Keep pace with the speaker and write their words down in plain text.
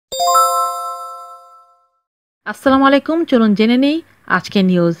আসসালামু আলাইকুম, চলুন জেনে নেই আজকের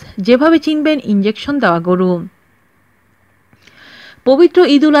নিউজ। যেভাবে চিনবেন ইনজেকশন দেওয়া গরু। পবিত্র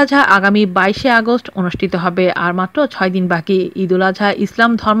ঈদ উল আজহা আগামী 22শে আগস্ট অনুষ্ঠিত হবে, আর মাত্র 6 দিন বাকি। ঈদ উল আজহা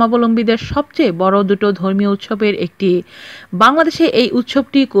ইসলাম ধর্মাবলম্বীদের সবচেয়ে বড় দুটো ধর্মীয় উৎসবের একটি। বাংলাদেশে এই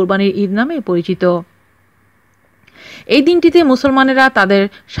উৎসবটি কোরবানির ঈদ নামে পরিচিত। এই দিনটিতে মুসলমানেরা তাদের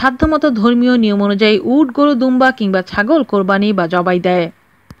সাধ্যমতো ধর্মীয় নিয়ম অনুযায়ী উট, গরু, দুম্বা কিংবা ছাগল কোরবানি বা জবাই দেয়।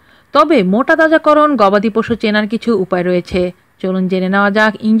 তবে মোটা তাজাকরণ গবাদি পশু চেনার কিছু উপায় রয়েছে। চলুন জেনে নেওয়া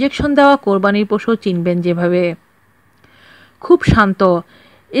যাক ইনজেকশন দেওয়া কোরবানির পশু চিনবেন যেভাবে। খুব শান্ত।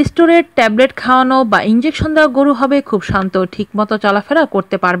 স্টোরের ট্যাবলেট খাওয়ানো বা ইনজেকশন দেওয়া গরু হবে খুব শান্ত, ঠিকমতো চলাফেরা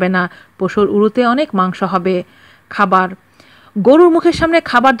করতে পারবে না। পশুর উরুতে অনেক মাংস হবে। খাবার। গরুর মুখের সামনে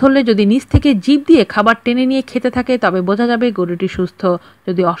খাবার ধরলে যদি নিচ থেকে জিভ দিয়ে খাবার টেনে নিয়ে খেতে থাকে তবে বোঝা যাবে গরুটি সুস্থ।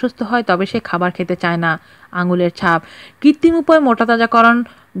 যদি অসুস্থ হয় তবে সে খাবার খেতে চায় না। আঙুলের ছাপ। কৃত্রিম উপায়ে মোটা তাজাকরণ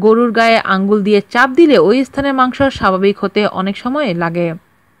গরুর গায়ে আঙ্গুল দিয়ে চাপ দিলে ওই স্থানের মাংস স্বাভাবিক হতে অনেক সময় লাগে,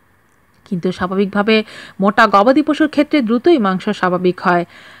 কিন্তু স্বাভাবিকভাবে মোটা গবাদি পশুর ক্ষেত্রে দ্রুতই মাংস স্বাভাবিক হয়।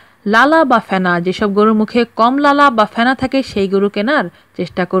 লালা বা ফেনা। যেসব গরুর মুখে কম লালা বা ফেনা থাকে সেই গরু কেনার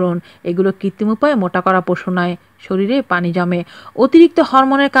চেষ্টা করুন। এগুলো কৃত্রিম উপায়ে মোটা করা পশু নয়। শরীরে পানি জমে। অতিরিক্ত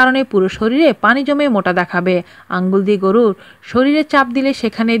হরমোনের কারণে পুরো শরীরে পানি জমে মোটা দেখাবে। আঙ্গুল দিয়ে গরুর শরীরে চাপ দিলে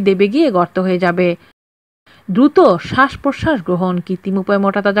সেখানে দেবে গিয়ে গর্ত হয়ে যাবে। দ্রুত শ্বাস প্রশ্বাস গ্রহণ। কৃত্রিম উপায়ে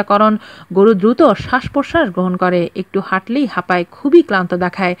মোটা তাজাকরণ গরু দ্রুত শ্বাস প্রশ্বাস গ্রহণ করে, একটু হাঁটলেই হাঁপায়, খুবই ক্লান্ত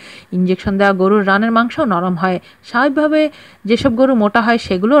দেখায়। ইনজেকশন দেওয়া গরুর রানের মাংস নরম হয়। স্বাভাবিকভাবে যেসব গরু মোটা হয়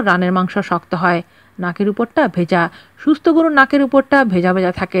সেগুলো রানের মাংস শক্ত হয়। নাকের উপরটা ভেজা। সুস্থ গরুর নাকের উপরটা ভেজা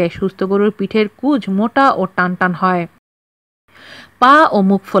ভেজা থাকে। সুস্থ গরুর পিঠের কুঁজ মোটা ও টান টান হয়। পা ও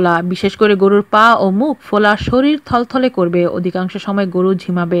মুখ ফোলা। বিশেষ করে গরুর পা ও মুখ ফোলা, শরীর থলথলে করবে, অধিকাংশ সময় গরু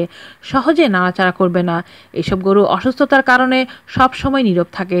ঝিমাবে, সহজে নাড়াচাড়া করবে না। এসব গরু অসুস্থতার কারণে সব সময় নীরব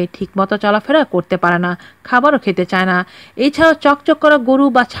থাকে, ঠিকমতো চলাফেরা করতে পারে না, খাবারও খেতে চায় না। এছাড়াও চকচক করা গরু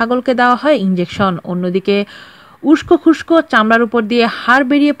বা ছাগলকে দেওয়া হয় ইনজেকশন। অন্যদিকে উস্কো খুস্কো চামড়ার উপর দিয়ে হাড়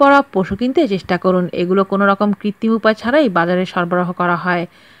বেরিয়ে পড়া পশু কিনতে চেষ্টা করুন। এগুলো কোনো রকম কৃত্রিম উপায় ছাড়াই বাজারে সরবরাহ করা হয়।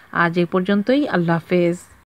 আজ এ পর্যন্তই। আল্লাহ হাফেজ।